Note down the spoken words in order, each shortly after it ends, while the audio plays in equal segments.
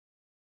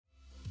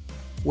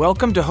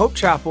Welcome to Hope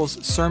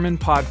Chapel's Sermon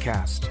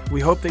Podcast.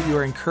 We hope that you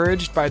are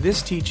encouraged by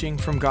this teaching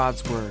from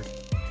God's Word.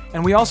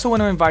 And we also want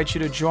to invite you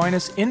to join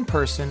us in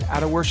person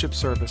at a worship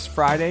service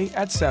Friday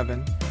at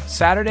 7,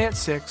 Saturday at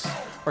 6,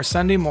 or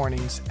Sunday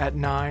mornings at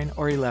 9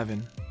 or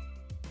 11.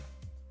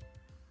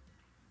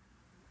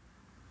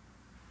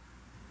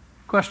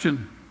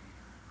 Question: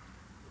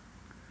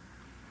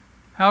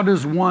 how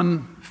does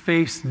one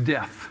face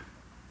death?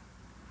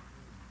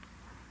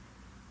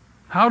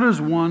 How does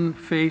one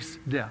face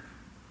death?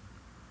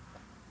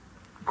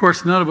 Of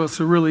course, none of us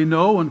will really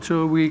know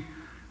until we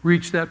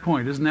reach that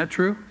point. Isn't that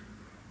true?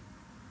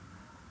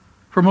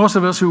 For most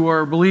of us who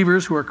are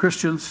believers, who are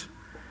Christians,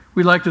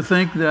 we like to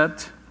think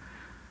that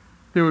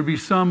there would be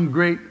some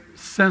great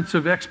sense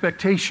of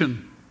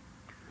expectation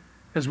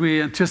as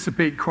we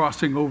anticipate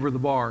crossing over the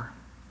bar.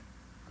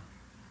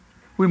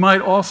 We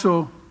might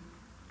also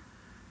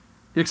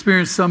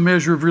experience some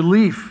measure of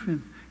relief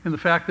in the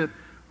fact that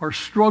our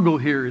struggle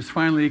here is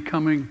finally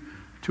coming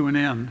to an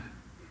end.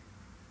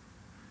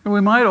 And we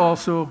might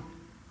also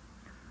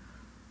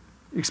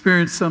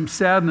experience some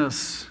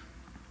sadness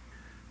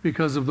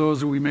because of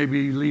those that we may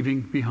be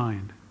leaving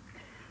behind.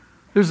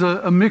 There's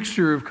a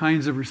mixture of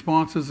kinds of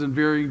responses in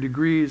varying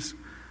degrees,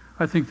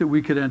 I think, that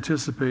we could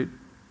anticipate.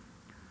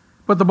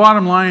 But the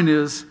bottom line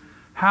is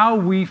how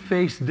we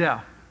face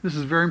death. This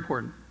is very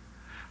important.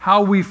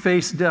 How we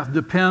face death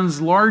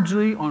depends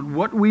largely on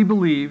what we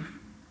believe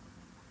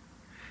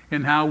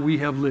and how we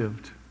have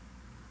lived.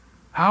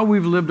 How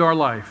we've lived our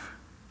life.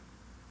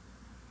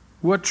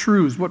 What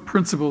truths, what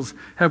principles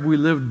have we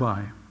lived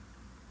by?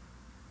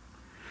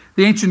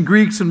 The ancient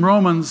Greeks and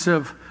Romans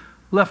have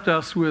left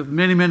us with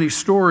many, many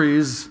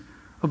stories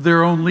of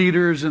their own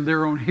leaders and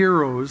their own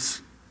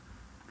heroes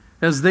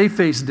as they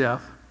faced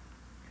death.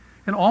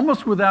 And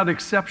almost without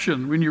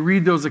exception, when you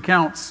read those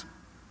accounts,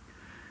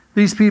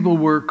 these people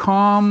were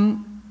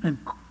calm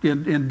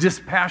and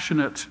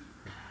dispassionate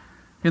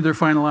in their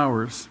final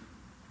hours.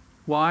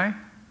 Why?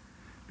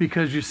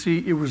 Because you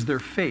see, it was their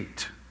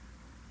fate.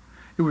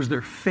 It was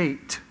their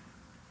fate.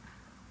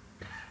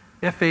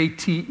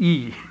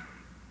 F-A-T-E.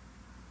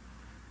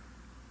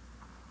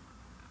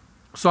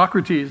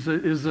 Socrates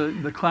is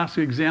the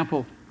classic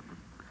example.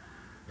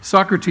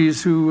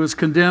 Socrates, who was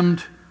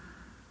condemned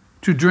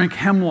to drink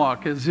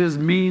hemlock as his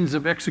means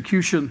of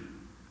execution.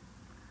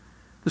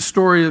 The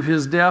story of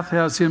his death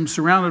has him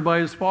surrounded by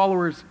his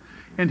followers,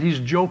 and he's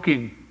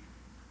joking.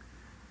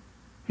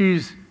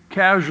 He's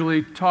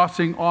casually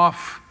tossing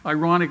off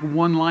ironic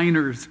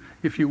one-liners,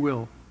 if you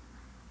will.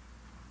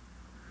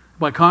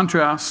 By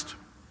contrast,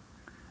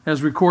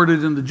 as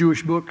recorded in the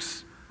Jewish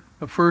books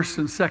of 1st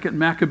and 2nd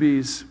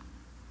Maccabees,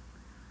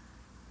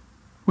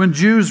 when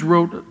Jews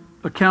wrote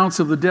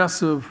accounts of the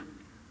deaths of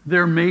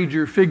their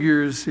major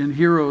figures and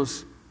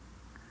heroes,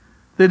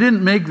 they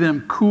didn't make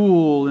them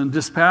cool and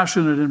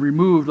dispassionate and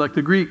removed like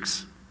the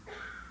Greeks.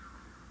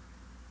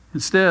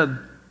 Instead,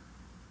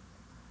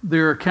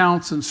 their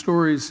accounts and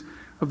stories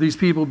of these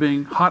people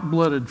being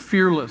hot-blooded,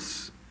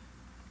 fearless,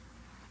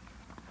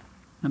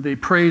 and they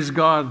praise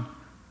God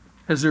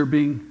as they're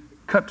being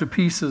cut to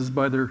pieces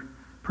by their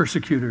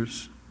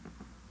persecutors.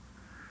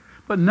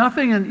 But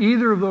nothing in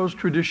either of those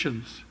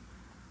traditions,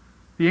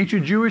 the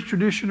ancient Jewish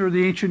tradition or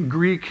the ancient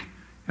Greek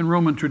and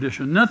Roman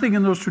tradition, nothing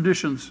in those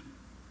traditions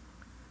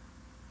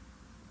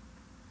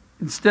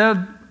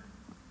instead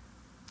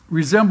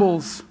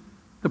resembles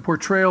the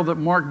portrayal that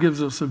Mark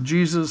gives us of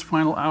Jesus'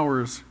 final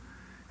hours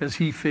as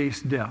he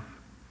faced death.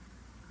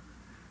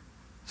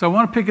 So I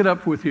want to pick it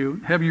up with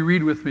you, have you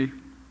read with me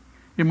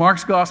in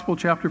Mark's Gospel,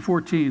 chapter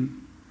 14,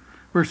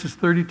 verses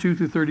 32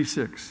 through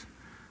 36.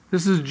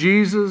 This is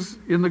Jesus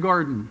in the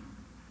garden.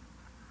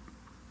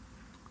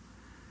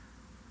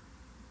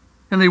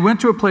 And they went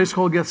to a place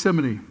called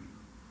Gethsemane.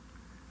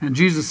 And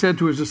Jesus said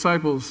to his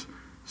disciples,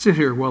 "Sit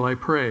here while I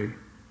pray."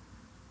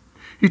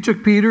 He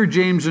took Peter,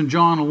 James, and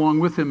John along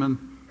with him, and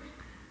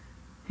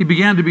he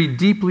began to be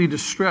deeply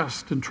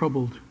distressed and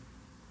troubled.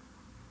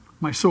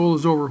 "My soul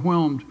is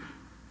overwhelmed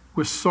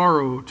with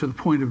sorrow to the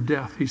point of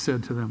death," he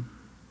said to them.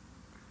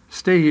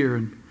 "Stay here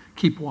and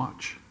keep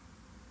watch."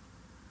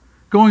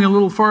 Going a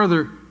little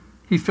farther,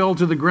 he fell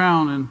to the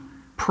ground and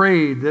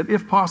prayed that,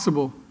 if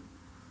possible,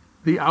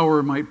 the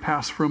hour might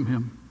pass from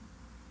him.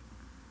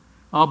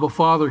 "Abba,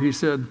 Father," he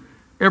said,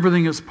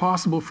 "everything is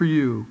possible for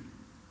you.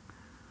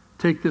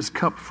 Take this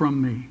cup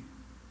from me.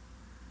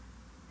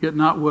 Yet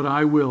not what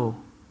I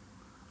will,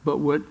 but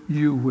what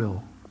you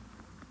will."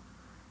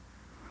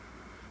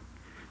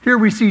 Here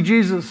we see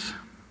Jesus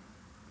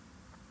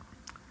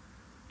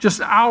just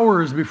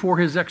hours before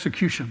his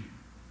execution.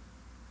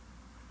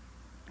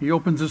 He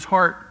opens his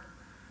heart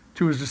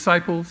to his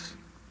disciples.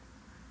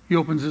 He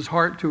opens his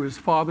heart to his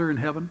Father in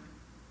heaven.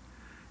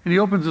 And he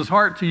opens his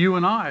heart to you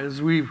and I as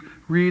we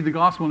read the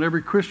gospel, and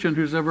every Christian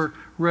who's ever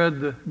read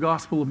the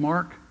Gospel of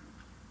Mark.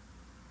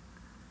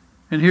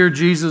 And here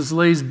Jesus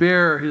lays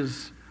bare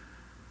his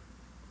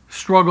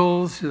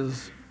struggles,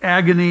 his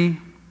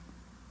agony,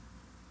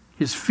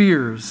 his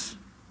fears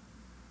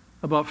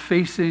about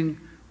facing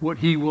what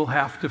he will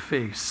have to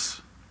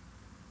face.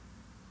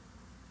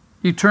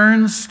 He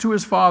turns to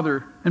his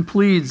Father and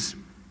pleads,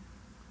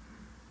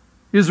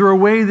 "Is there a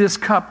way this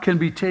cup can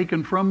be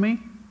taken from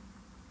me?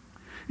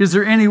 Is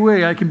there any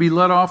way I can be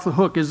let off the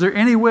hook? Is there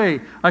any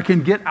way I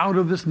can get out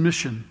of this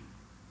mission?"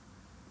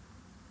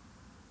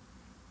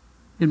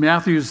 In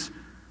Matthew's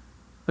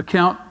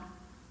account,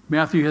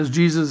 Matthew has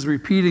Jesus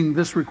repeating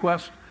this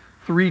request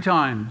 3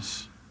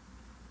 times.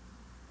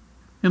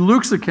 In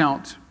Luke's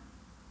account,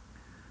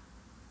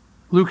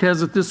 Luke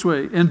has it this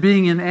way: "And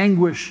being in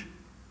anguish,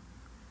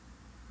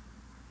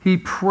 he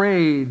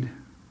prayed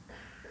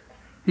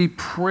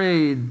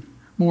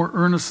more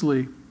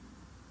earnestly,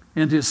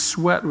 and his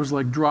sweat was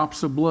like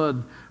drops of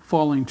blood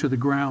falling to the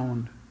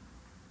ground."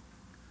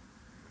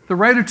 The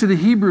writer to the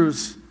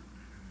Hebrews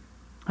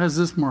has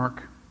this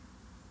mark: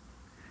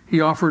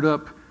 he offered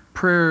up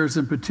prayers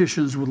and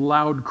petitions with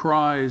loud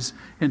cries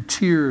and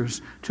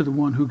tears to the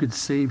one who could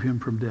save him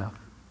from death.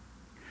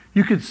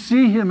 You could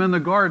see him in the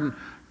garden.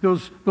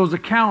 Those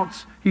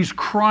accounts, he's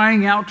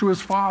crying out to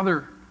his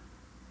Father,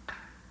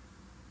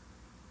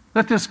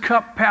 "Let this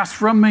cup pass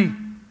from me."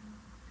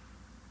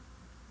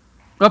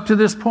 Up to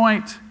this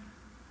point,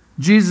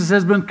 Jesus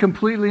has been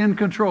completely in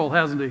control,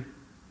 hasn't he?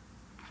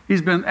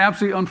 He's been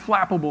absolutely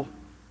unflappable.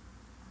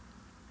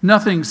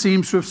 Nothing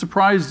seems to have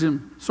surprised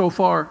him so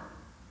far.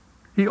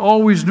 He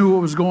always knew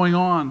what was going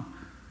on.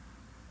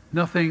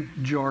 Nothing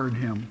jarred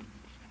him.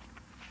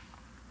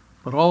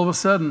 But all of a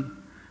sudden,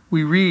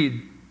 we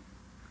read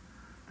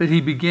that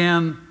he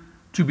began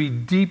to be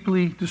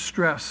deeply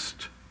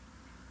distressed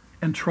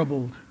and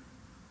troubled.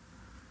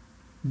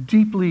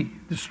 Deeply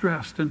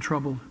distressed and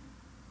troubled.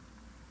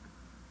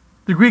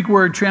 The Greek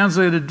word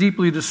translated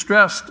deeply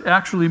distressed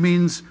actually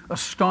means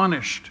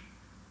astonished.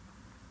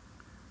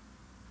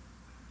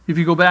 If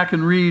you go back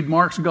and read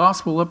Mark's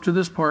gospel up to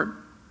this part,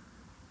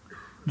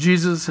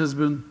 Jesus has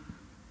been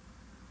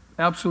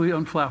absolutely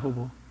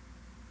unflappable,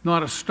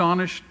 not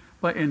astonished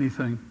by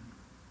anything.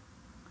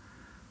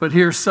 But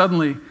here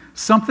suddenly,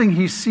 something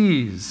he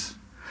sees,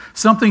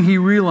 something he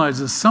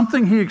realizes,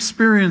 something he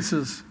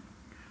experiences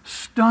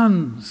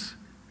stuns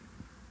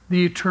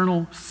the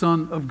eternal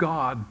Son of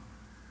God.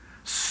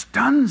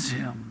 Stuns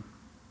him.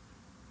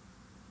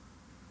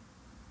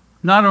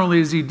 Not only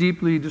is he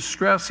deeply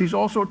distressed, he's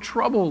also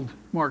troubled,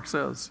 Mark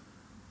says.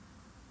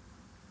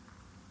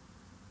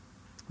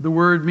 The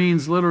word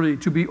means literally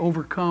to be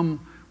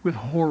overcome with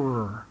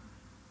horror.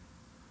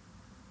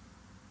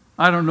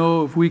 I don't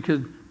know if we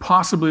could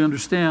possibly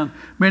understand.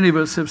 Many of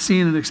us have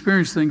seen and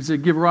experienced things that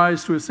give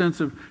rise to a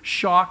sense of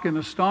shock and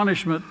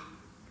astonishment.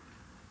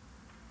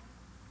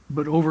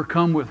 But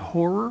overcome with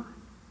horror?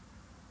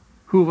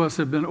 Who of us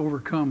have been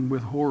overcome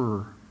with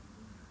horror?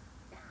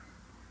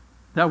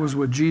 That was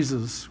what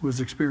Jesus was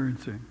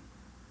experiencing.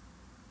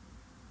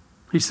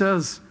 He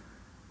says,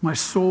 "My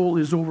soul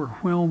is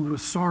overwhelmed with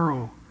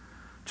sorrow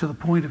to the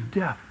point of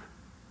death."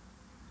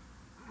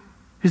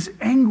 His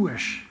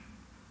anguish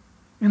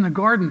in the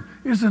garden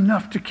is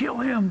enough to kill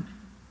him.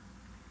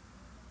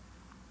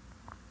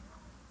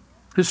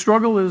 His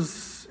struggle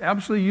is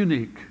absolutely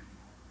unique.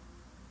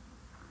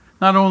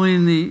 Not only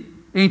in the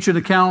ancient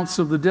accounts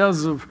of the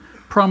deaths of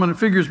prominent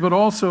figures, but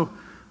also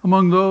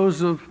among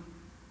those of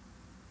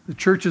the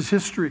church's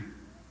history.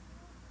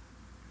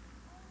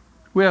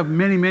 We have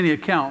many, many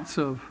accounts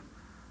of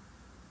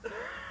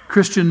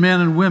Christian men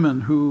and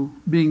women who,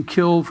 being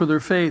killed for their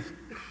faith,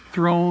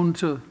 thrown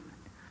to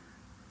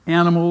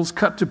animals,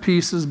 cut to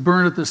pieces,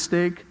 burned at the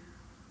stake.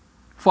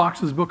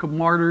 Fox's Book of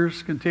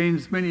Martyrs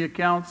contains many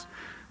accounts,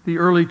 the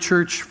early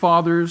church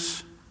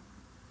fathers.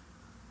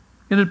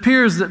 It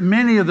appears that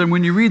many of them,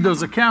 when you read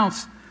those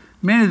accounts,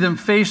 many of them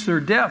faced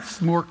their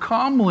deaths more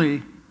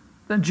calmly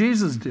than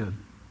Jesus did.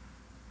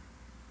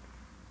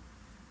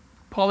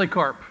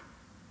 Polycarp.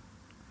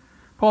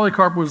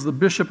 Polycarp was the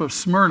bishop of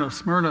Smyrna.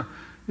 Smyrna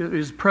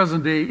is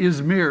present-day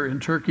Izmir in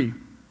Turkey.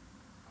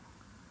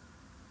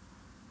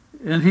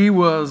 And he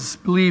was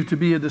believed to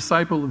be a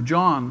disciple of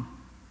John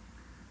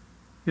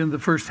in the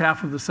first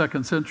half of the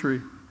 2nd century.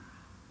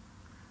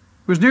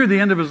 It was near the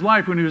end of his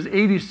life when he was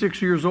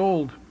 86 years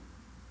old.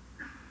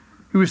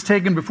 He was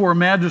taken before a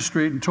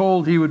magistrate and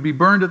told he would be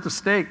burned at the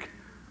stake.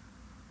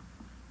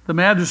 The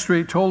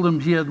magistrate told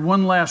him he had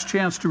one last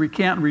chance to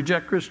recant and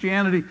reject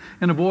Christianity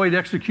and avoid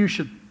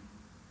execution.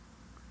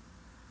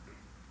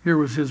 Here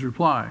was his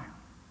reply: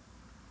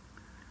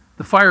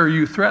 "The fire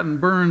you threaten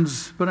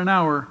burns but an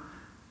hour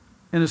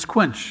and is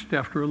quenched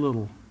after a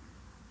little.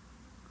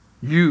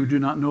 You do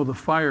not know the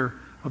fire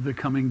of the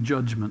coming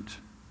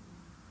judgment.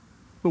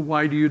 But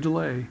why do you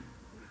delay?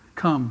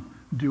 Come,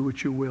 do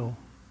what you will."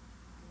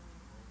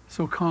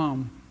 So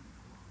calm,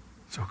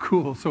 so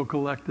cool, so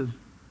collected.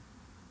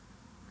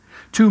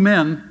 2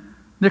 men,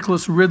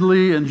 Nicholas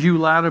Ridley and Hugh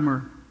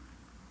Latimer,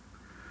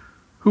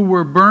 who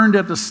were burned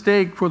at the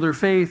stake for their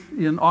faith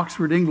in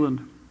Oxford,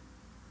 England.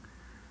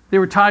 They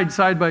were tied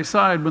side by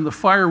side when the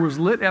fire was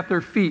lit at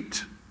their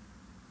feet.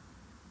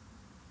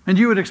 And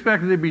you would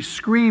expect that they'd be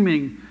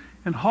screaming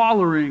and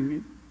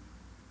hollering.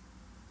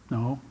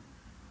 No.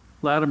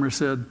 Latimer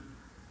said,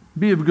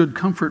 "Be of good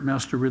comfort,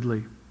 Master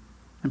Ridley,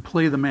 and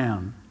play the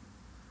man.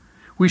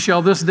 We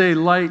shall this day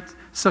light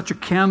such a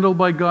candle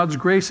by God's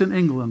grace in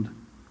England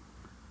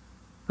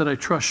that I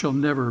trust shall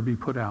never be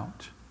put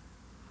out.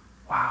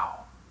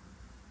 Wow.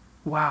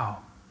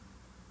 Wow.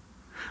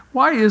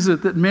 Why is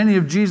it that many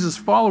of Jesus'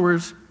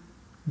 followers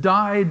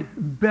died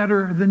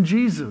better than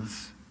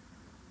Jesus,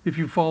 if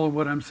you follow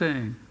what I'm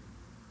saying?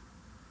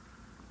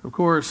 Of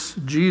course,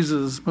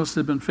 Jesus must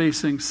have been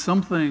facing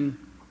something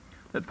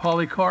that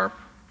Polycarp,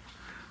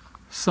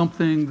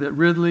 something that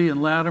Ridley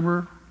and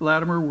Latimer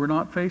were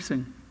not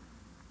facing.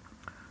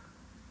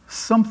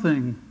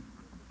 Something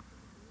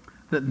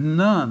that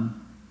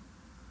none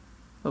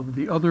of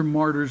the other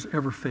martyrs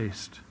ever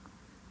faced.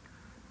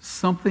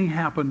 Something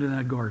happened in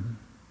that garden.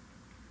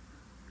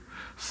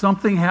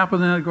 Something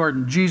happened in that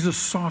garden. Jesus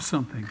saw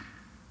something.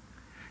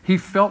 He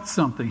felt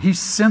something. He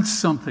sensed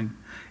something.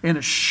 And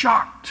it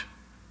shocked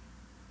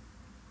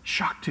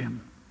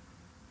him.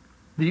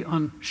 The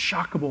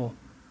unshockable,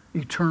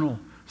 eternal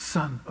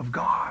Son of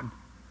God.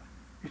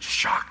 It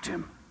shocked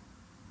him.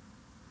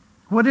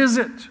 What is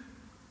it?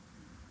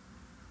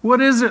 What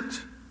is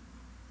it?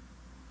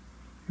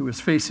 He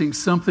was facing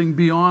something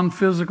beyond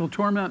physical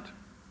torment.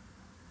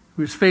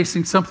 He was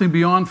facing something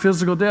beyond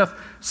physical death,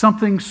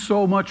 something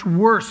so much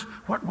worse.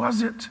 What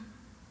was it?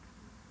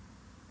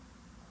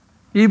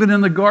 Even in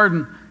the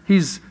garden,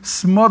 he's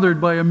smothered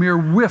by a mere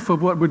whiff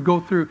of what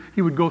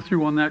he would go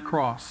through on that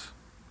cross.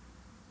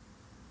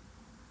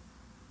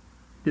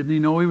 Didn't he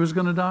know he was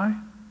going to die?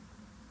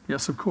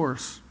 Yes, of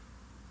course.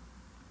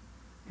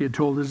 He had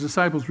told his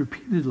disciples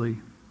repeatedly.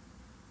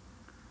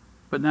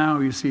 But now,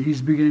 you see,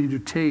 he's beginning to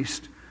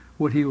taste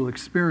what he will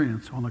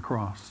experience on the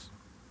cross.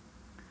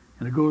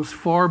 And it goes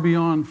far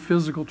beyond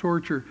physical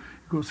torture.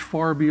 It goes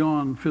far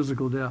beyond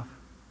physical death.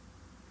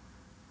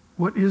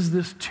 What is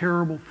this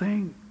terrible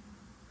thing?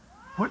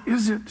 What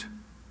is it?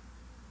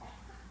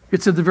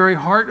 It's at the very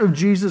heart of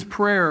Jesus'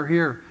 prayer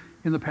here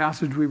in the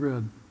passage we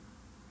read.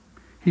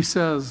 He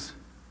says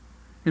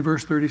in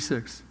verse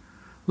 36,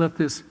 "Let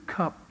this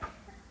cup,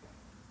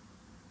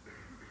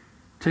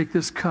 take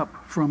this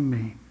cup from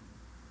me.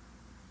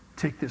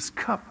 Take this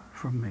cup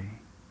from me."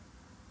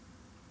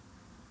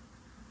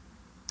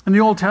 In the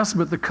Old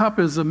Testament, the cup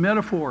is a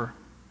metaphor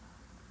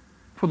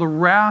for the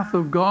wrath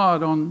of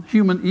God on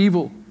human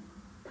evil.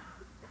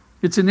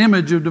 It's an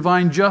image of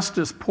divine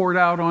justice poured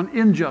out on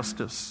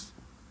injustice.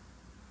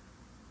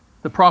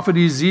 The prophet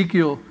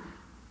Ezekiel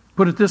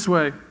put it this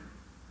way: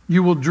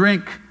 "You will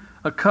drink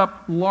a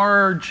cup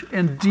large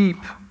and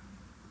deep,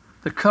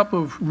 the cup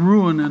of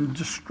ruin and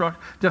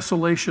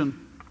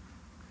desolation,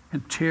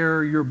 and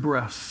tear your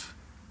breasts."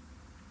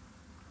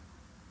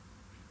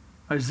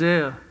 In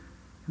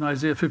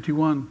Isaiah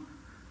 51,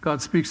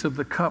 God speaks of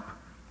the cup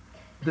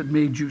that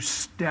made you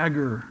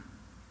stagger,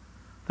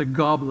 the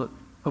goblet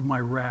of my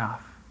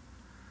wrath.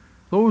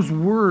 Those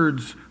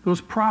words, those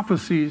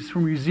prophecies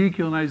from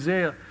Ezekiel and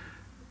Isaiah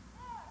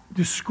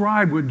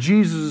describe what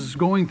Jesus is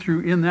going through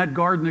in that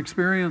garden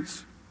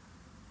experience.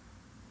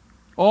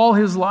 All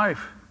his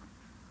life.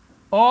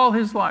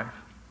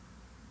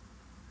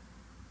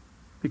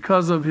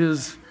 Because of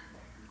his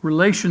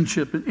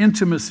relationship and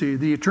intimacy,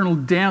 the eternal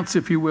dance,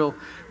 if you will,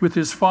 with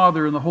his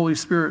Father and the Holy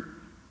Spirit.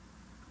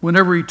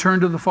 Whenever he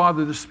turned to the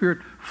Father, the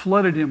Spirit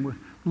flooded him with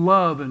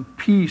love and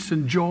peace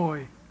and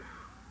joy.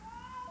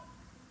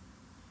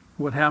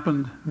 What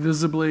happened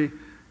visibly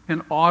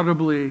and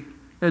audibly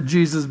at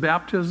Jesus'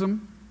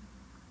 baptism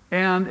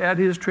and at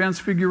his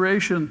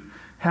transfiguration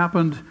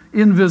happened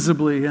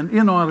invisibly and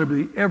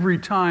inaudibly every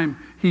time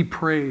he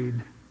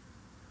prayed.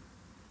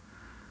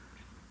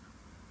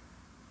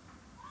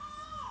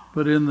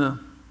 But in the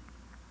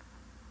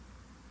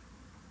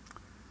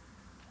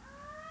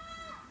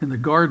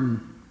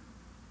garden,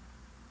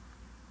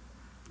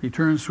 he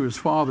turns to his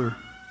Father,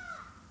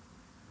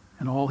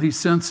 and all he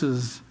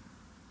senses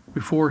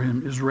before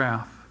him is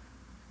wrath.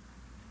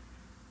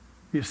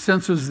 He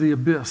senses the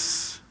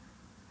abyss,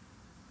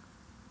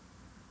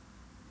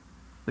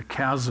 the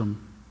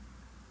chasm,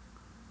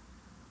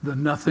 the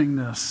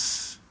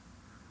nothingness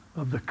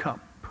of the cup.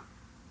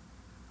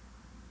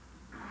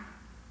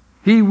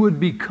 He would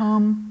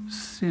become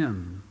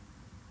sin.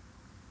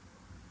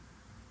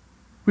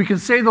 We can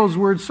say those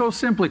words so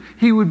simply.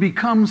 He would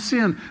become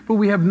sin, but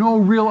we have no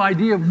real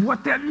idea of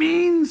what that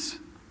means.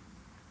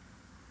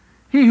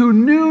 He who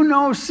knew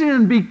no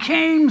sin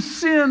became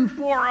sin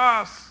for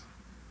us.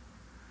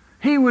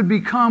 He would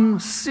become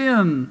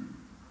sin,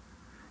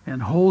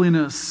 and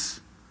holiness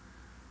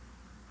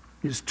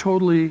is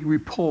totally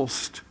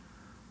repulsed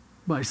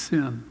by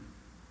sin.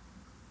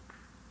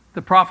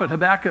 The prophet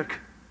Habakkuk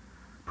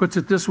puts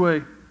it this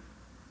way: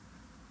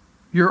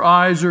 "Your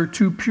eyes are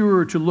too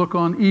pure to look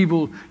on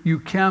evil. You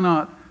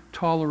cannot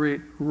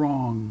tolerate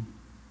wrong."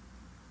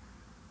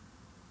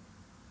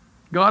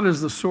 God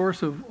is the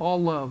source of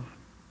all love.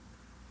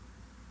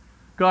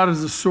 God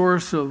is the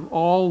source of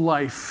all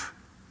life.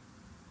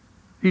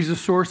 He's the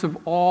source of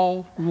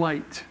all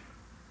light.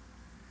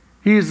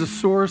 He is the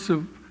source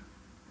of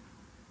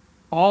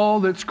all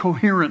that's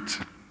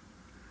coherent.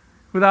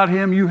 Without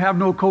him, you have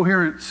no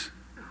coherence.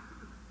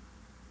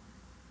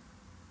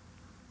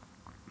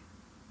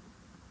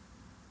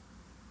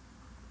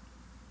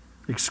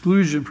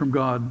 Exclusion from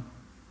God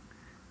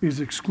is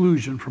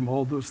exclusion from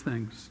all those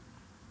things.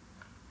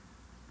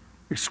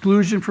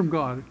 Exclusion from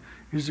God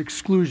is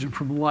exclusion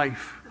from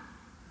life,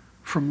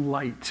 from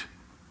light,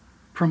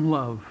 from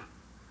love,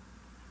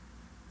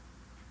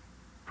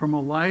 from a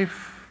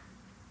life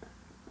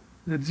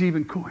that's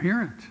even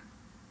coherent.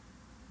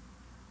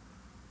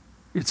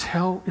 It's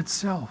hell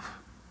itself.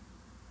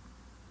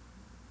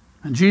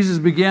 And Jesus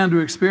began to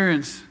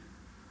experience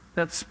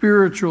that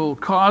spiritual,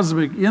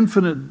 cosmic,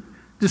 infinite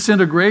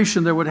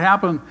disintegration that would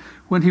happen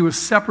when he was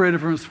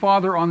separated from his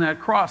Father on that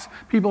cross.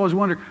 People always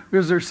wonder,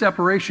 is there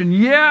separation?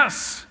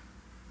 Yes!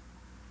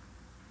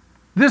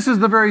 This is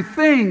the very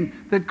thing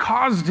that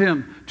caused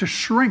him to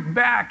shrink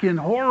back in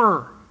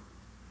horror.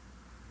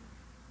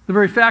 The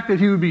very fact that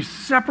he would be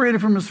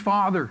separated from his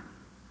Father.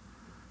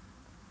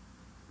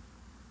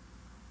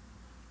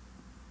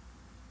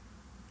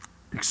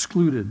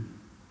 Excluded.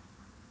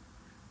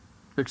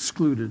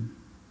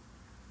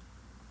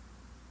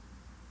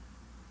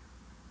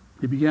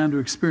 He began to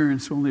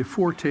experience only a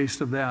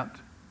foretaste of that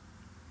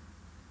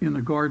in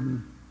the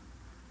garden,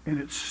 and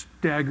it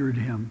staggered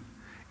him.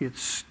 It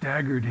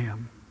staggered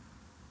him.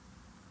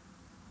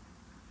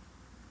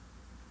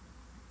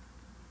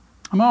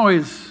 I'm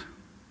always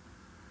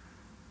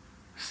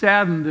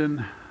saddened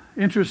and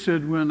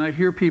interested when I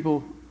hear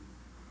people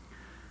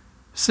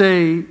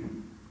say,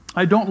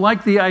 I don't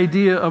like the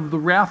idea of the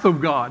wrath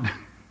of God.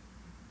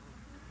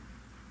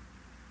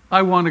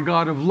 I want a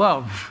God of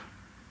love.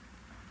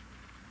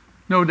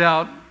 No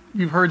doubt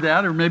you've heard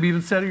that, or maybe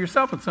even said it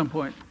yourself at some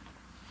point.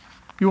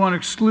 You want to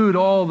exclude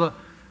all the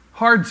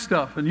hard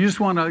stuff, and you just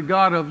want a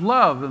God of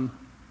love. And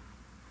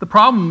the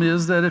problem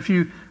is that if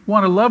you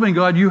want a loving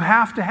God, you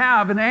have to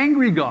have an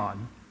angry God.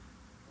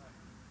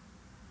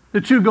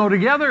 The two go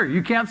together.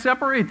 You can't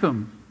separate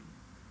them.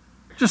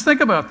 Just think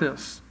about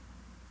this.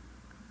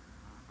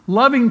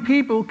 Loving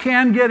people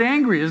can get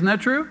angry, isn't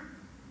that true?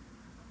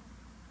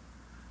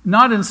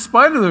 Not in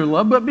spite of their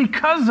love, but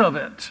because of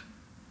it.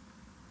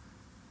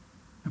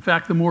 In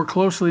fact, the more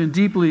closely and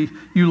deeply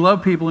you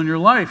love people in your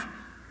life,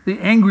 the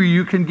angrier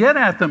you can get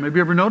at them. Have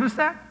you ever noticed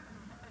that?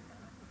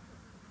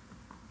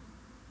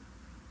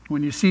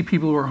 When you see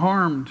people who are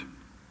harmed,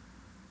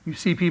 you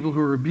see people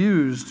who are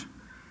abused,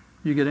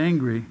 you get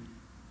angry.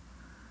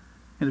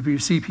 And if you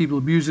see people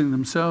abusing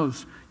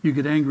themselves, you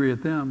get angry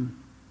at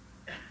them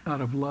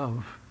out of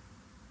love.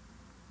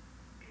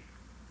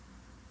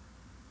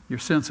 Your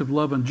sense of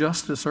love and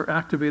justice are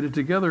activated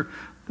together.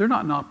 They're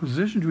not in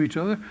opposition to each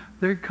other.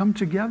 They come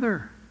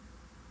together.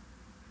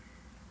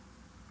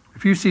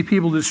 If you see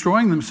people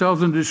destroying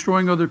themselves and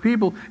destroying other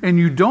people and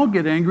you don't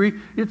get angry,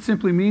 it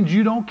simply means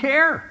you don't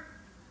care.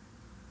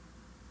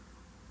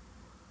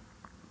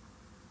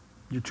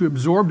 You're too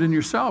absorbed in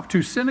yourself,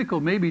 too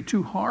cynical, maybe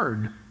too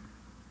hard.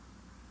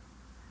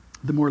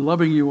 The more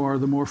loving you are,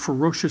 the more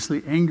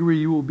ferociously angry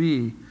you will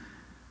be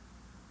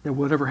at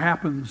whatever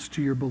happens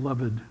to your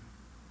beloved.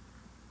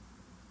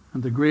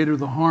 And the greater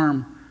the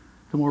harm,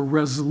 the more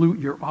resolute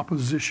your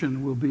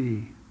opposition will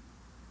be.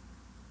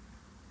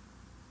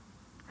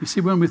 You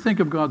see, when we think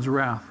of God's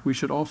wrath, we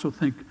should also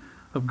think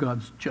of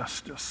God's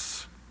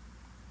justice.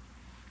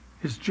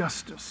 His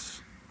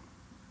justice.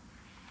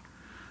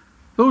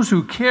 Those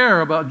who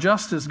care about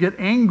justice get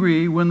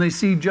angry when they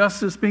see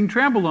justice being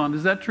trampled on.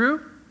 Is that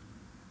true?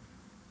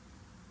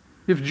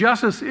 If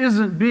justice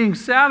isn't being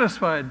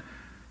satisfied,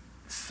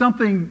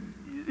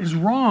 something is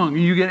wrong,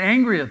 and you get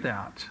angry at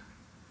that.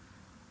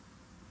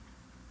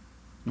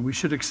 And we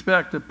should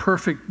expect a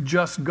perfect,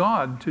 just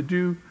God to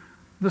do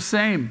the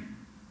same.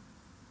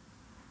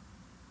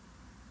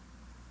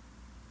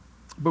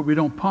 But we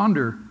don't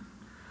ponder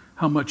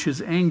how much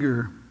his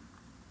anger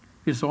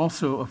is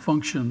also a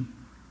function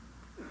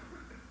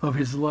of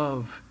his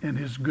love and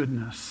his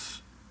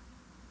goodness.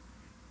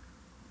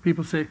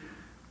 People say,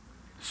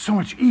 so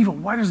much evil,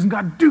 why doesn't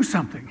God do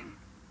something?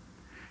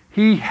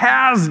 He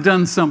has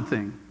done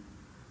something.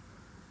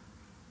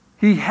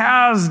 He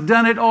has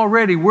done it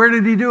already. Where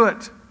did he do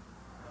it?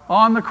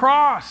 On the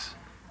cross.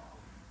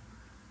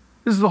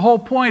 This is the whole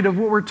point of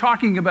what we're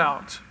talking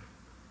about.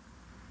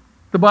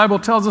 The Bible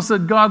tells us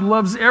that God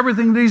loves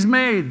everything that he's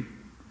made.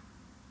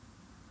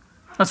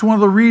 That's one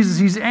of the reasons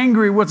he's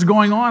angry at what's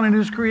going on in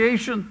his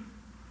creation.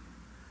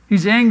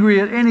 He's angry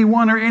at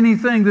anyone or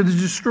anything that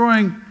is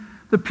destroying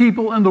the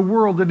people and the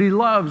world that he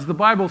loves. The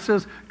Bible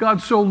says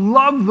God so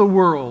loved the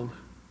world.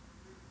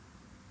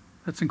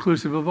 That's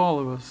inclusive of all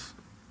of us.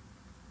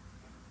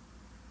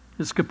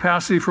 His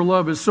capacity for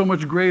love is so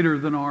much greater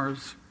than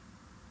ours.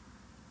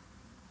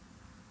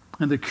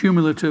 And the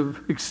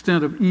cumulative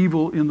extent of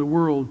evil in the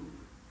world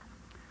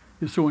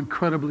is so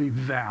incredibly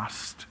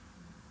vast.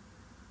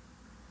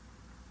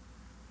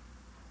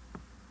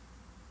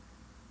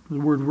 The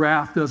word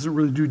wrath doesn't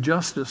really do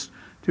justice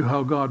to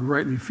how God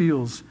rightly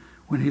feels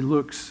when he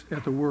looks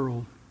at the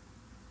world.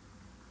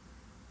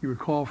 You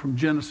recall from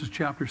Genesis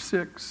chapter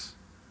 6,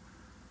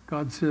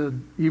 God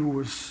said evil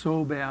was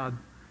so bad,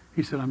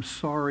 he said, I'm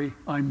sorry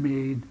I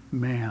made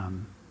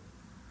man.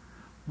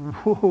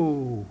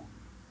 Whoa.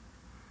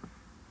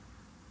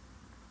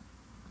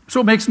 So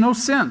it makes no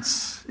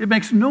sense. It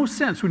makes no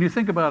sense when you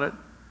think about it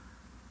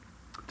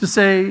to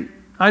say,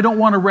 I don't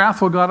want a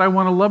wrathful God, I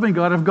want a loving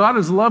God. If God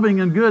is loving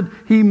and good,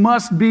 he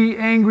must be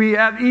angry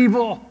at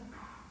evil.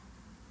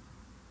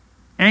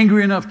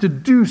 Angry enough to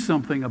do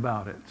something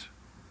about it,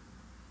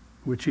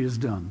 which he has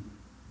done.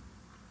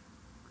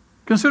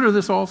 Consider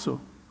this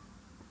also.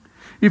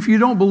 If you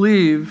don't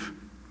believe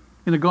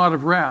in a God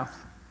of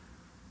wrath,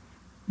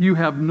 you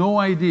have no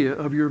idea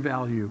of your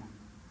value.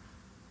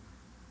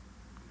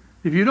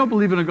 If you don't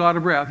believe in a God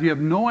of wrath, you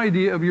have no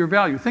idea of your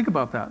value. Think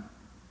about that.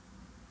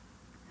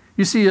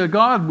 You see, a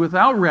God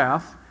without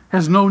wrath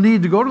has no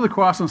need to go to the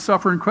cross and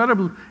suffer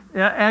incredible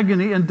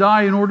agony and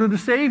die in order to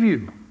save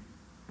you.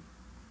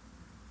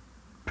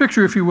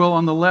 Picture, if you will,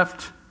 on the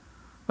left,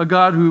 a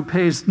God who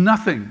pays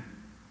nothing.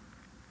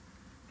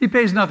 He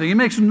pays nothing. He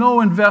makes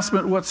no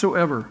investment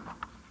whatsoever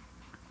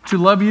to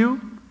love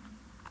you.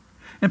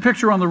 And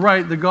picture on the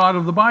right, the God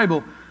of the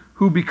Bible,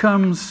 who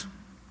because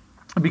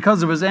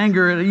of his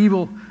anger at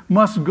evil,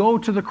 must go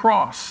to the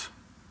cross,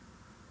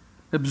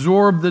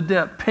 absorb the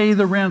debt, pay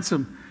the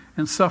ransom,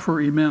 and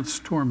suffer immense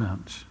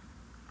torment.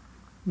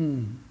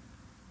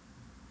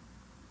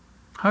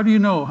 How do you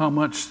know how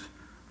much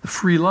the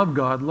free love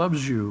God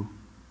loves you,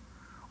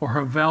 or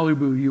how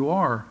valuable you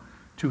are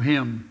to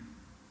him,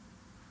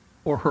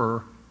 or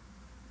her,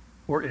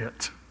 or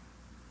it?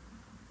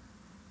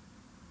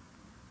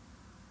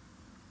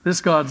 This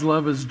God's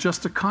love is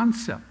just a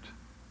concept.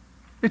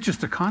 It's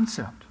just a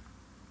concept.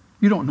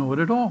 You don't know it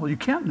at all. You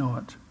can't know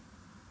it.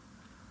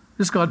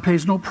 This God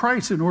pays no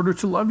price in order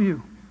to love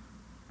you.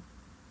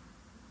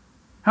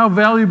 How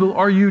valuable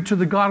are you to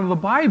the God of the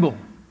Bible?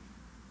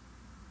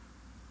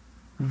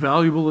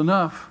 Valuable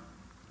enough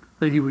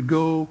that he would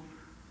go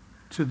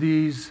to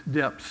these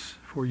depths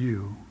for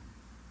you.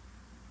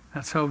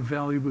 That's how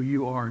valuable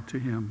you are to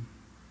him.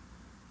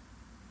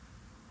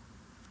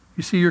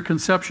 You see, your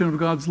conception of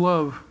God's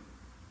love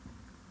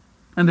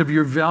and of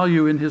your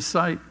value in his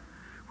sight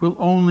will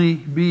only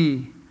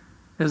be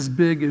as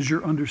big as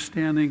your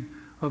understanding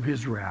of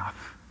his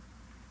wrath.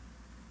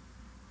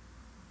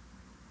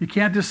 You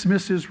can't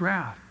dismiss his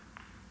wrath.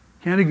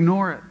 Can't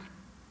ignore it.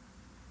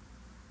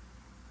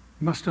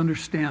 You must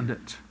understand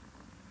it.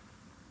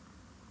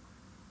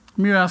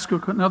 Let me ask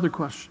another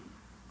question.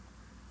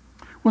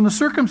 When the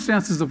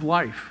circumstances of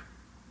life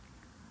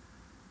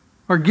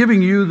are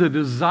giving you the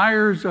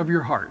desires of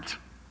your heart,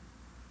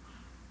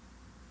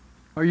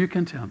 are you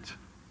content?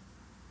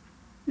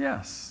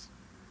 Yes.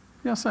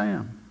 Yes, I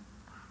am.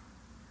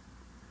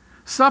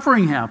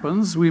 Suffering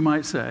happens, we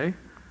might say,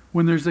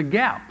 when there's a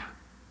gap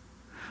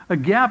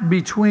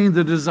between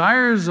the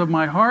desires of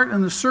my heart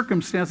and the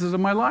circumstances of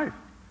my life.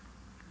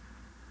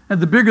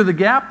 And the bigger the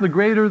gap, the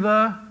greater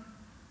the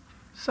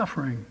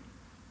suffering.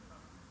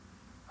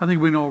 I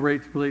think we can all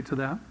relate to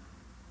that.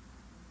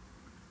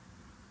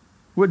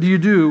 What do you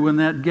do when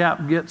that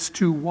gap gets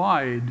too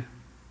wide?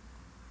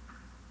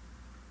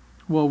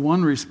 Well,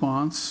 one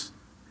response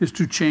is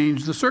to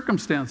change the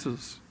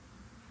circumstances,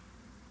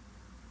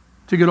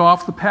 to get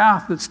off the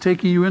path that's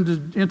taking you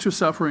into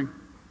suffering.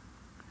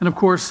 And of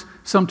course,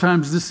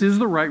 sometimes this is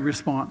the right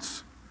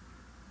response.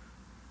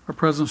 Our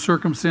present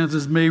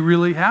circumstances may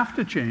really have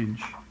to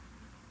change.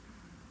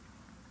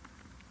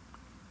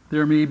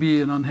 There may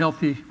be an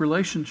unhealthy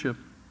relationship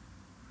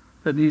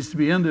that needs to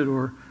be ended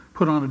or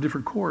put on a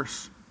different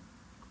course,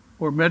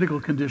 or a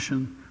medical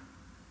condition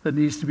that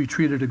needs to be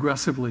treated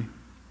aggressively.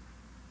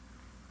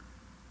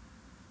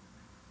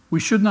 We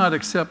should not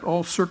accept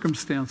all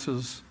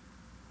circumstances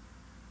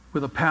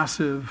with a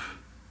passive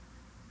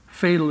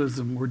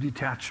fatalism or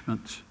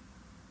detachment.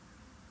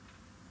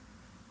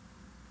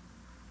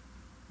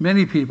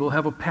 Many people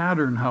have a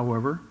pattern,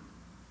 however,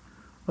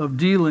 of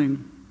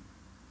dealing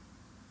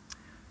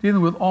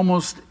with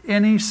almost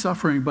any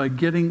suffering by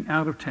getting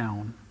out of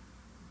town,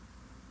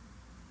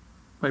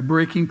 by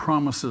breaking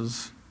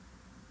promises,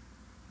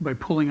 by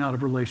pulling out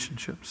of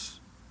relationships.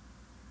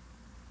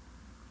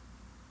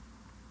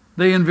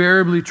 They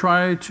invariably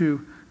try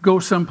to go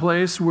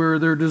someplace where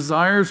their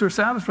desires are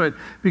satisfied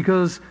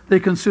because they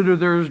consider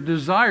their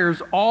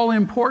desires all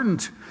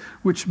important,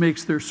 which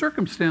makes their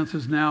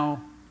circumstances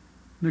now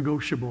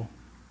negotiable.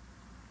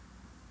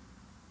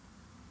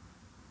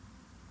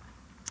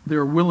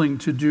 They're willing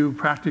to do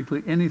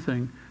practically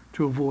anything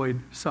to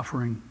avoid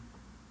suffering.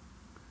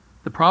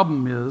 The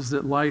problem is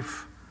that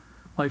life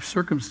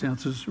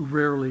circumstances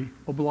rarely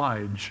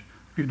oblige.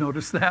 Have you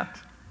noticed that?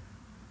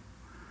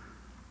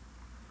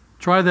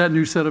 Try that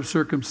new set of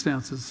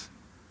circumstances.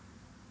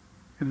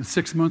 And in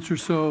 6 months or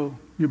so,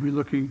 you'll be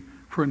looking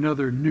for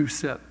another new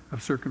set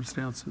of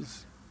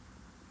circumstances.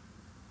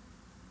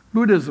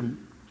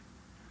 Buddhism,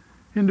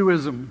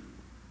 Hinduism,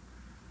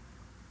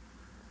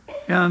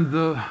 and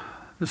the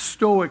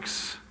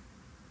Stoics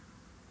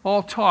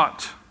all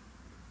taught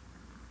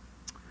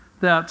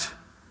that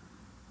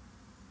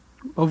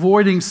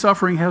avoiding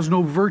suffering has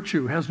no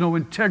virtue, has no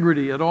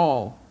integrity at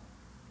all.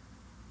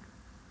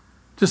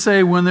 To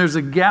say when there's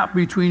a gap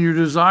between your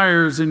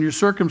desires and your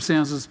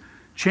circumstances,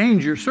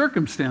 change your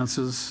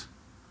circumstances,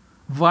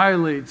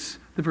 violates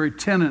the very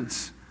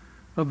tenets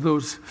of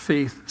those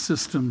faith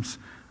systems,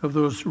 of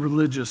those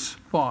religious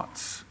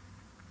thoughts.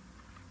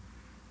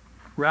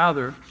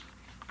 Rather,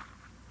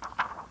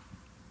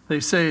 they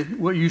say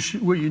what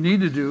you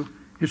need to do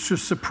is to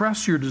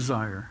suppress your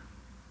desire.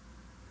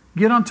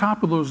 Get on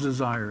top of those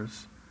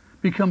desires.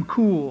 Become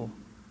cool,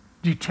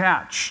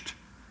 detached,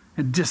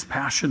 and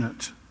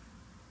dispassionate.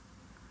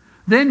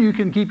 Then you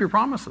can keep your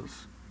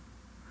promises.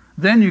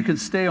 Then you can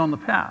stay on the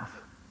path.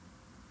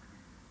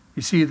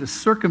 You see, the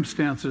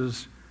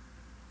circumstances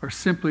are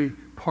simply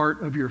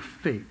part of your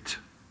fate.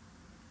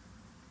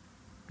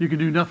 You can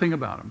do nothing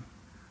about them.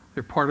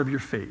 They're part of your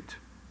fate.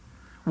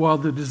 While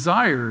the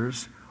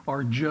desires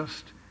are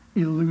just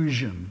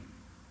illusion.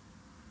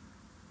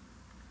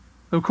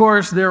 Of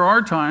course, there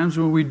are times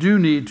when we do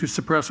need to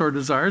suppress our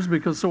desires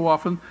because so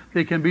often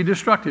they can be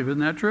destructive.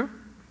 Isn't that true?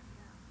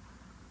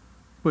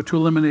 But to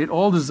eliminate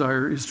all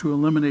desire is to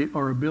eliminate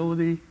our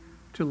ability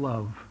to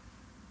love.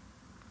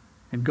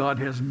 And God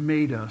has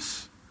made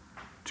us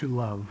to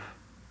love.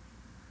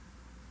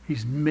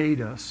 He's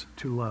made us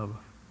to love.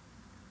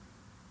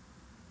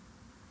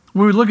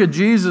 When we look at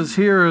Jesus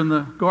here in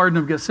the Garden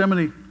of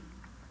Gethsemane,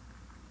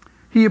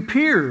 he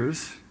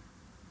appears,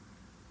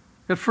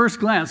 at first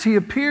glance, he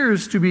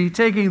appears to be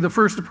taking the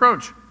first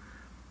approach.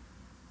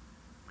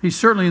 He's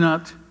certainly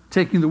not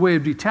taking the way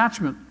of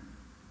detachment.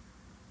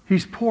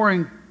 He's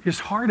pouring his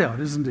heart out,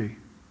 isn't he?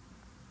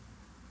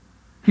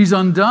 He's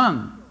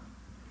undone.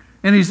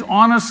 And he's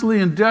honestly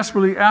and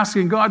desperately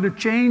asking God to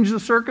change the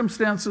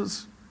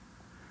circumstances,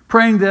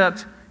 praying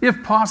that,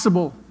 if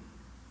possible,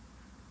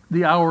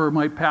 the hour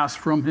might pass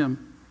from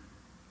him.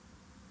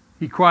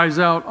 He cries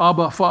out,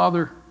 Abba,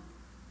 Father,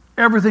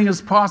 everything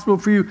is possible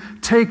for you.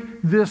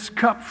 Take this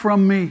cup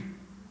from me.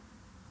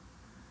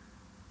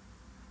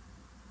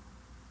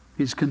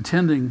 He's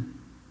contending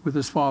with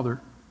his Father,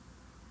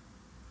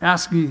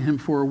 asking him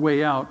for a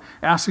way out,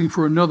 asking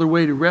for another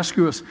way to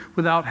rescue us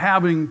without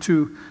having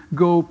to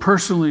go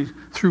personally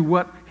through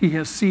what he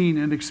has seen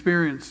and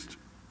experienced.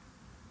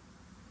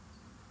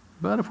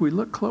 But if we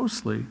look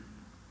closely,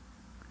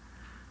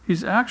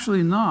 he's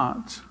actually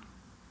not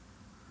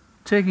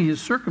taking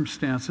his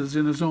circumstances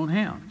in his own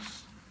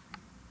hands.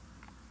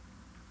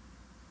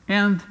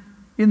 And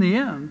in the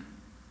end,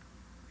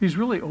 he's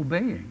really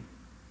obeying.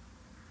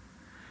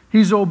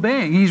 He's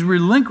obeying. He's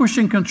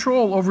relinquishing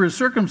control over his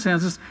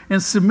circumstances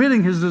and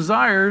submitting his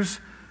desires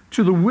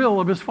to the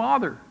will of his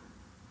Father.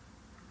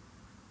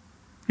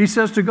 He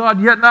says to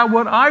God, yet not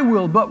what I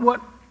will, but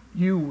what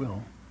you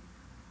will.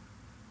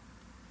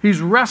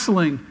 He's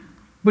wrestling,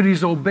 but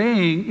he's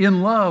obeying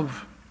in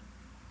love.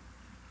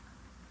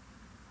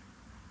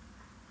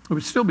 It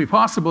would still be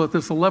possible at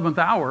this 11th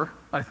hour,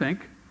 I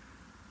think,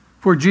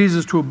 for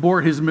Jesus to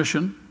abort his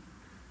mission,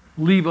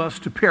 leave us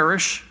to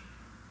perish.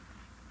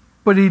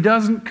 But he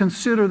doesn't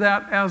consider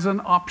that as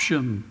an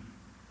option.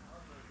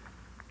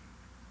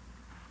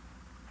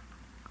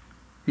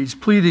 He's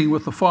pleading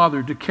with the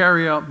Father to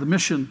carry out the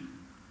mission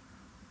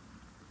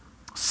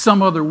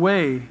some other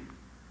way,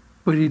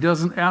 but he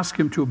doesn't ask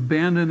him to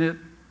abandon it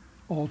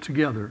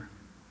altogether.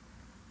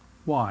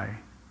 Why?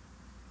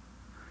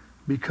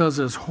 Because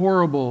as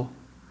horrible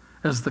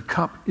as the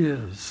cup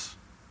is,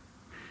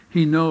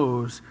 he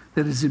knows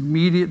that his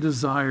immediate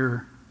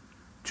desire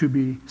to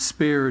be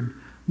spared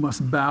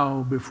must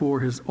bow before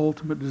his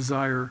ultimate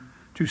desire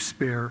to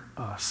spare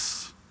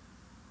us.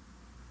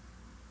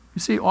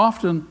 You see,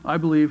 often, I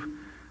believe,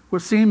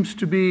 what seems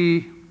to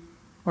be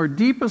our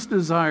deepest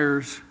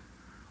desires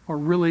are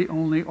really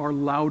only our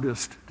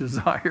loudest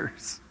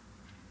desires.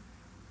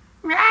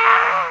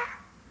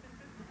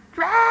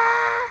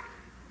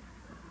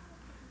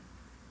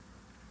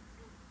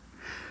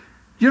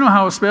 You know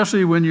how,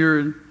 especially when you're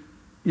in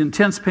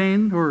intense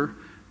pain or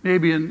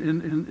maybe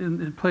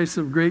in a place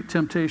of great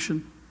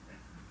temptation,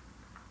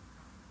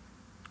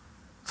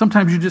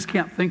 sometimes you just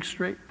can't think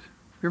straight.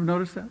 You ever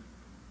notice that?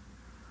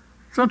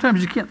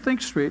 Sometimes you can't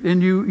think straight,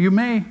 and you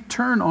may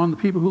turn on the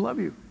people who love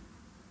you.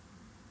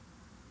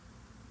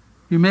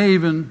 You may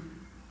even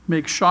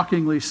make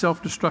shockingly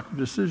self-destructive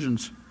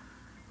decisions.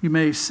 You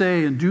may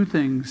say and do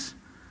things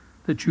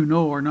that you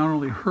know are not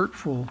only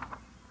hurtful,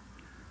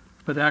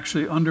 but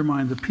actually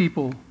undermine the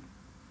people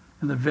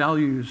and the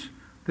values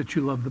that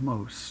you love the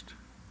most.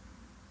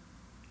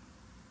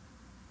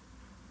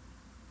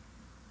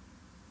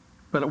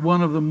 But at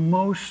one of the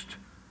most,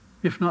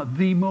 if not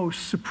the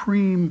most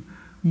supreme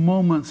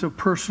moments of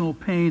personal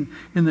pain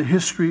in the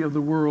history of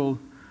the world,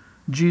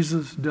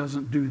 Jesus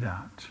doesn't do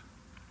that.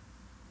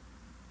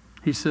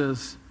 He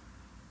says,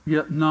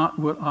 yet not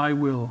what I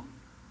will,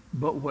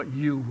 but what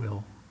you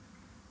will.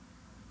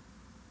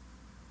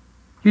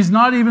 He's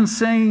not even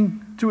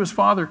saying to his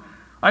Father,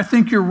 I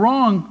think you're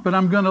wrong, but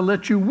I'm going to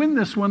let you win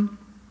this one.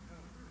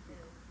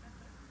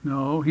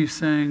 No, he's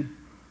saying,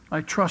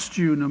 I trust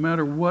you no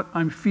matter what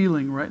I'm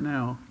feeling right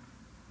now.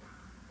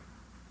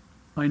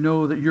 I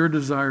know that your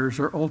desires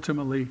are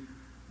ultimately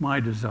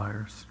my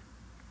desires.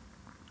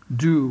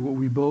 Do what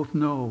we both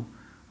know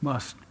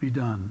must be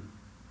done.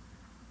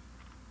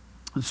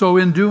 And so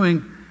in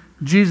doing,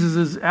 Jesus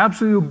is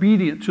absolutely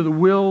obedient to the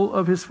will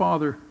of his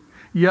Father.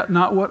 Yet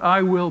not what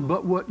I will,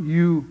 but what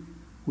you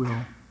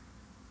will.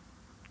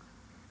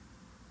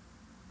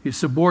 He's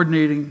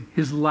subordinating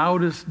his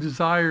loudest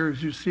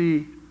desires, you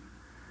see,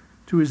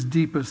 to his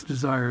deepest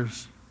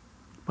desires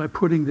by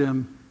putting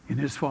them in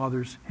his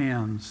Father's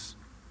hands.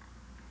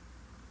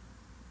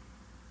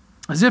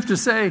 As if to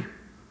say,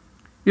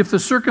 if the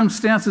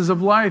circumstances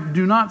of life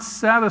do not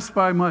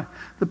satisfy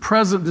the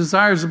present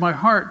desires of my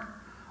heart,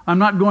 I'm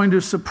not going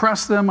to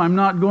suppress them. I'm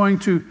not going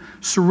to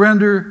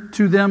surrender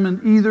to them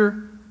in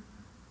either.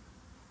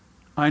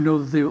 I know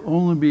that they will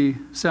only be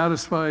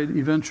satisfied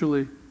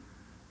eventually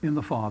in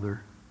the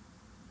Father.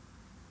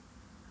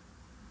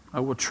 I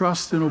will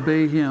trust and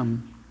obey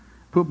him,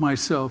 put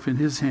myself in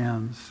his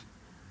hands,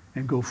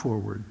 and go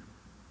forward.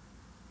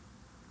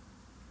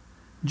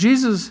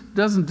 Jesus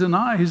doesn't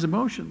deny his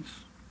emotions.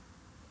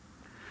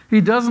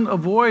 He doesn't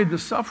avoid the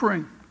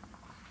suffering.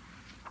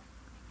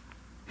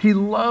 He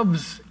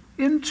loves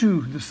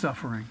into the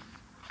suffering.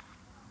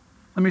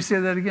 Let me say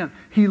that again.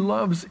 He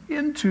loves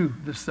into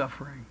the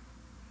suffering.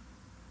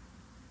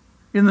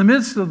 In the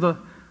midst of the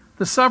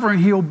suffering,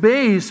 he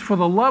obeys for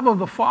the love of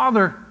the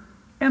Father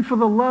and for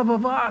the love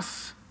of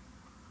us.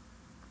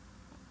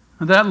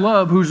 And that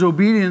love, whose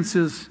obedience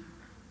is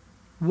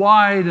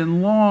wide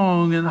and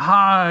long and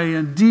high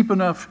and deep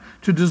enough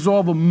to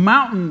dissolve a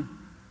mountain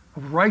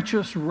of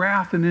righteous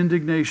wrath and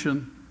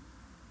indignation,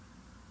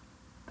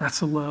 that's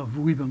the love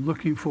we've been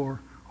looking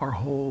for our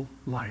whole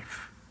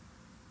life.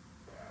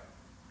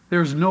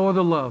 There's no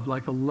other love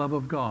like the love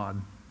of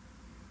God.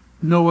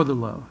 No other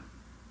love.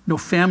 No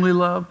family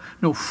love,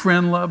 no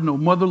friend love, no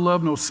mother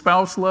love, no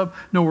spouse love,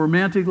 no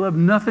romantic love.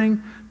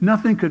 Nothing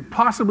could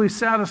possibly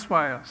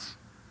satisfy us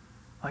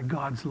like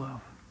God's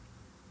love.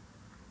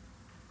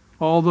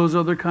 All those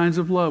other kinds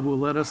of love will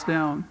let us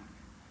down.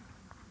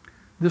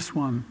 This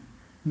one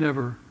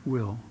never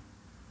will.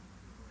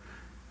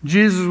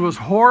 Jesus was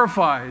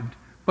horrified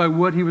by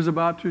what he was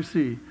about to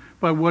see,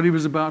 by what he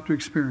was about to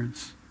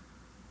experience.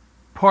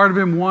 Part of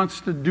him wants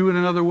to do it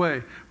another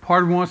way.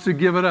 Part of him wants to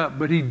give it up,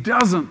 but he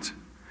doesn't.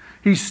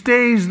 He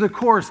stays the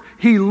course.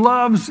 He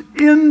loves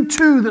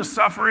into the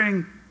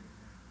suffering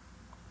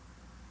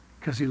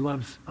because he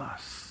loves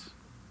us,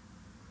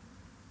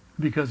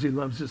 because he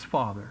loves his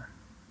Father.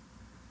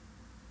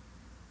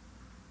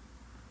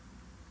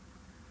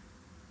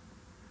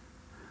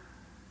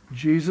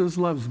 Jesus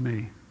loves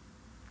me.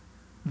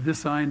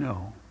 This I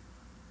know,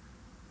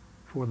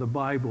 for the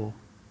Bible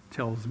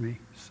tells me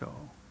so.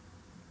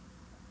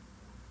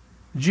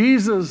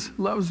 Jesus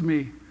loves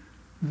me.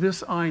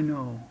 This I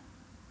know,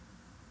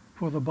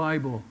 for the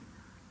Bible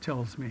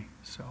tells me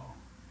so.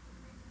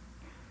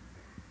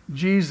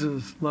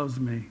 Jesus loves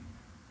me.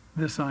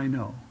 This I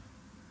know,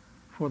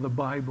 for the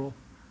Bible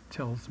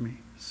tells me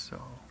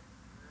so.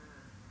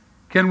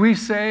 Can we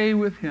say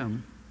with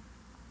him,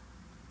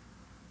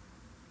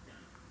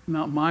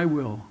 not my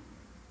will,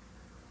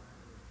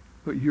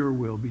 but your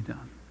will be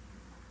done?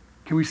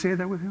 Can we say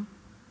that with him?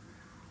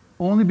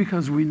 Only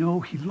because we know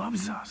he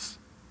loves us.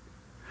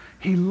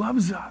 He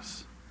loves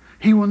us.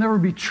 He will never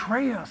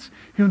betray us.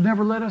 He'll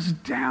never let us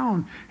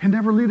down. He'll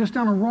never lead us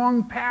down a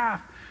wrong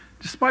path.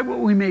 Despite what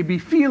we may be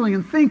feeling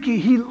and thinking,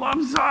 he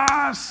loves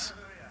us.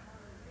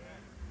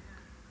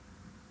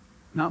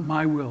 Not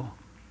my will,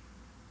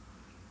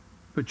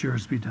 but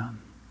yours be done.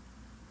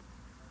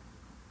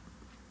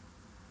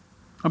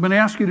 I'm going to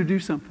ask you to do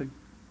something.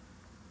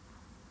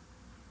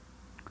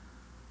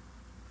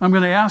 I'm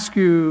going to ask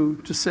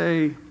you to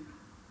say,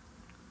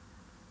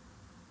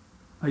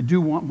 I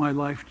do want my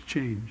life to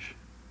change.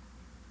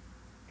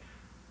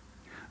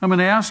 I'm going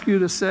to ask you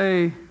to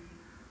say,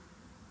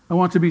 I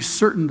want to be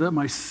certain that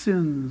my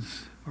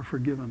sins are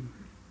forgiven.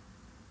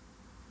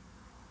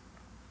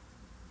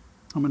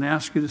 I'm going to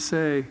ask you to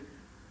say,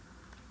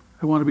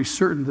 I want to be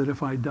certain that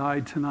if I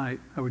died tonight,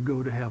 I would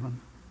go to heaven.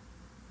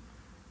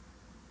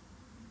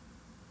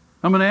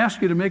 I'm going to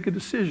ask you to make a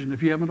decision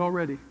if you haven't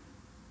already.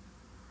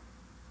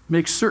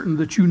 Make certain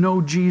that you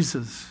know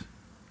Jesus.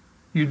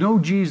 You know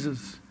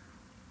Jesus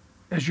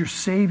as your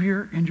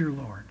Savior and your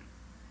Lord.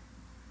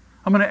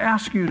 I'm going to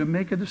ask you to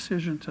make a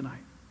decision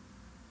tonight.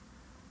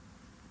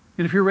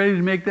 And if you're ready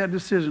to make that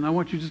decision, I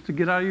want you just to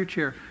get out of your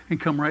chair and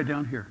come right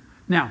down here.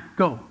 Now,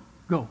 go.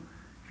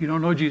 If you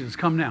don't know Jesus,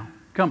 come now.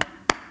 Come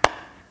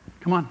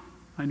on.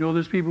 I know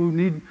there's people who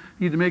need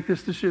to make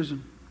this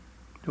decision.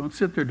 Don't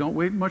sit there. Don't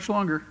wait much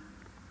longer.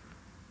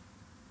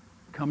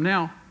 Come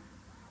now.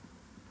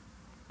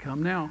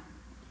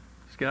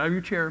 Just get out of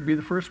your chair. Be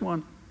the first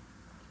one.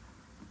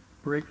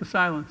 Break the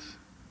silence.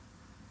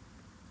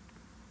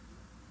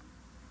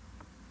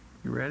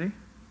 You ready?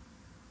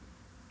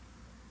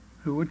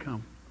 Who would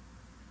come?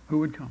 Who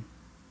would come?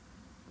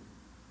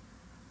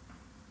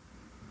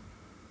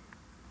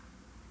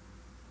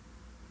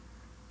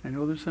 I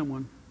know there's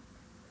someone.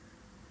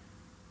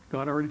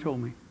 God already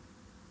told me.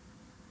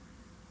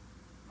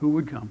 Who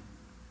would come?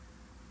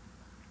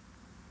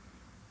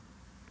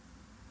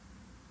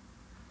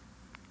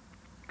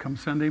 Come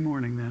Sunday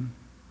morning then.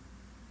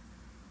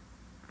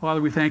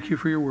 Father, we thank you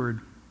for your word.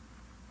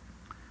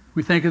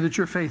 We thank you that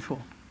you're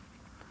faithful.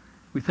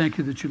 We thank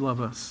you that you love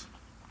us.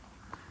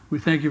 We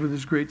thank you for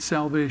this great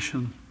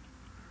salvation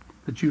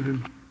that you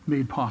have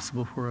made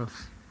possible for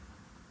us.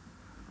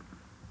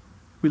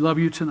 We love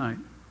you tonight.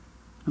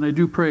 And I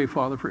do pray,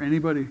 Father, for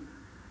anybody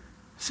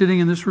sitting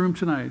in this room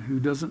tonight who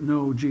doesn't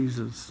know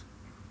Jesus,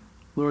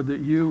 Lord,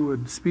 that you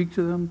would speak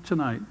to them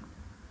tonight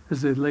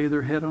as they lay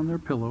their head on their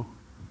pillow,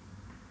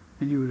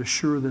 and you would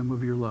assure them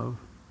of your love.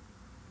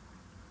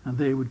 And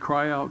they would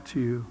cry out to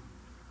you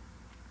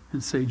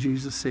and say,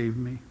 Jesus, save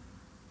me.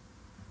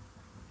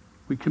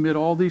 We commit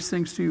all these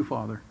things to you,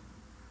 Father.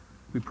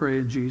 We pray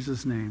in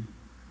Jesus' name.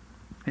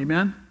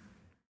 Amen.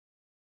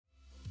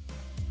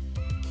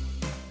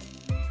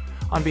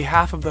 On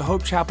behalf of the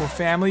Hope Chapel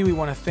family, we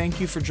want to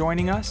thank you for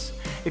joining us.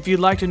 If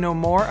you'd like to know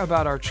more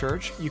about our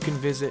church, you can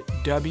visit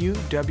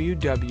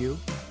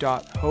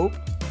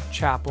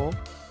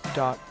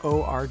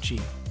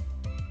www.hopechapel.org.